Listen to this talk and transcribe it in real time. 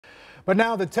But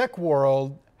now the tech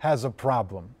world has a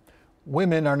problem.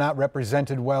 Women are not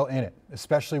represented well in it,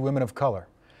 especially women of color.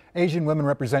 Asian women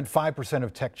represent 5%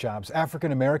 of tech jobs.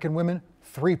 African American women,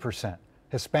 3%.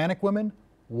 Hispanic women,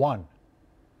 1%.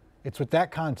 It's with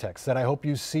that context that I hope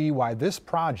you see why this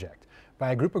project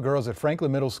by a group of girls at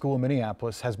Franklin Middle School in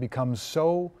Minneapolis has become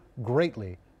so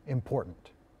greatly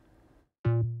important.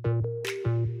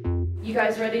 You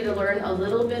guys ready to learn a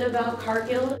little bit about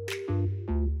Cargill?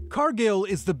 Cargill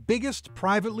is the biggest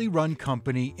privately run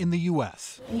company in the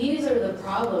U.S. These are the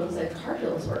problems that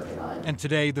Cargill's working on. And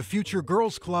today, the Future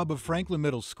Girls Club of Franklin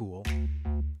Middle School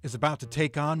is about to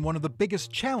take on one of the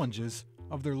biggest challenges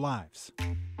of their lives.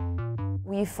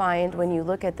 We find when you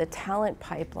look at the talent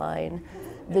pipeline,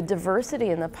 the diversity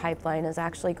in the pipeline is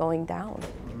actually going down.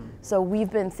 So we've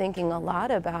been thinking a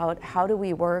lot about how do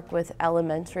we work with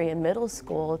elementary and middle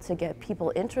school to get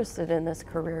people interested in this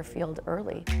career field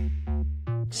early.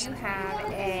 You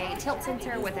have a tilt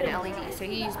sensor with an LED, so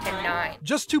you use pin 9.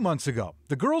 Just 2 months ago,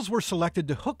 the girls were selected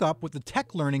to hook up with the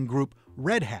tech learning group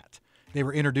Red Hat. They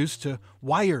were introduced to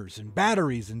wires and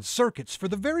batteries and circuits for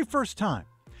the very first time.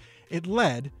 It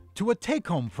led to a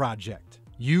take-home project.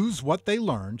 Use what they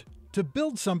learned to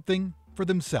build something for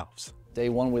themselves. Day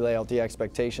one, we lay out the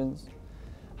expectations,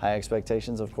 high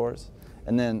expectations, of course.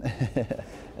 And then,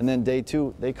 and then day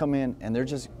two, they come in and they're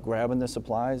just grabbing the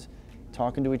supplies,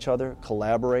 talking to each other,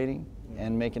 collaborating,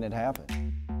 and making it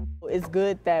happen. It's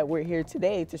good that we're here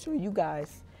today to show you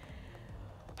guys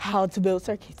how to build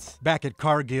circuits. Back at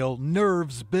Cargill,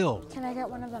 nerves build. Can I get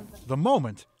one of them? The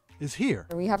moment is here.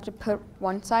 We have to put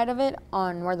one side of it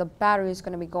on where the battery is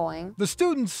going to be going. The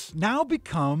students now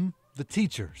become the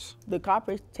teachers. The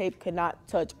copper tape could not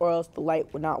touch or else the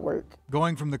light would not work.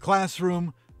 Going from the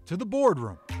classroom to the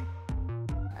boardroom.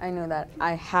 I knew that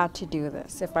I had to do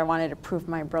this if I wanted to prove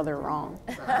my brother wrong.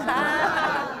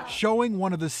 Showing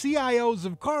one of the CIOs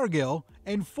of Cargill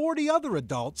and 40 other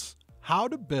adults how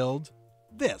to build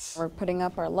this. We're putting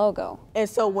up our logo. And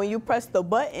so when you press the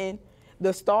button,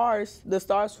 the stars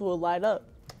will light up.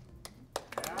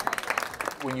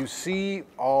 When you see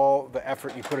all the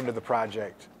effort you put into the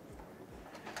project,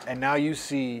 and now you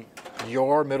see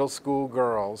your middle school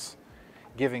girls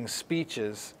giving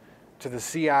speeches to the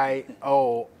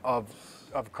CIO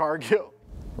of Cargill.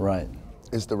 Right.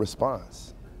 It's the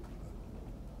response.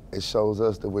 It shows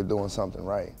us that we're doing something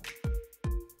right.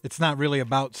 It's not really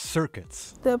about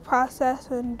circuits. The process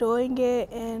in doing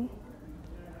it and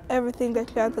everything that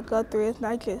you have to go through is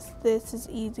not just this is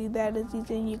easy, that is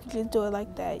easy, and you can just do it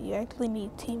like that. You actually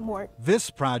need teamwork. This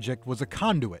project was a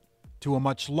conduit to a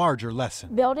much larger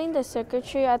lesson. Building the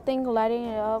circuitry, I think lighting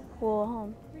it up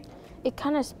will, it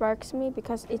kind of sparks me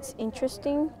because it's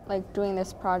interesting. Like doing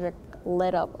this project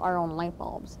lit up our own light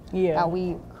bulbs that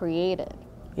we created.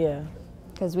 Yeah.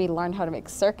 Because we learned how to make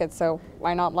circuits, so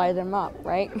why not light them up,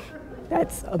 right?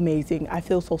 That's amazing. I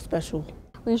feel so special.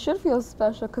 We should feel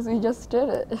special because we just did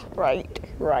it. Right,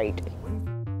 right.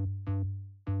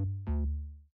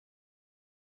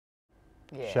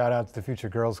 Yeah. Shout out to the Future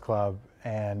Girls Club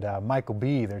and Michael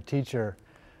B., their teacher.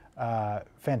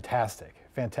 Fantastic.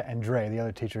 And Dre, the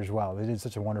other teacher as well. They did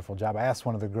such a wonderful job. I asked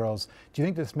one of the girls, do you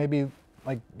think this maybe,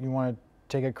 like, you want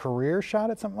to take a career shot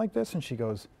at something like this? And she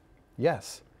goes,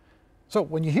 yes. So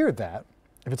when you hear that,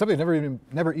 if it's something you've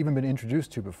never even been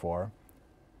introduced to before,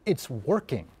 it's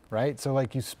working, right? So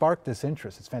like you spark this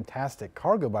interest. It's fantastic.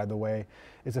 Cargill, by the way,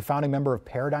 is a founding member of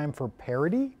Paradigm for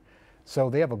Parity. So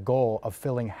they have a goal of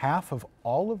filling half of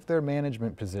all of their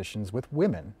management positions with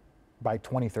women by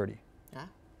 2030. Yeah.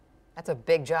 That's a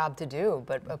big job to do,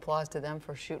 but applause to them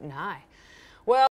for shooting high.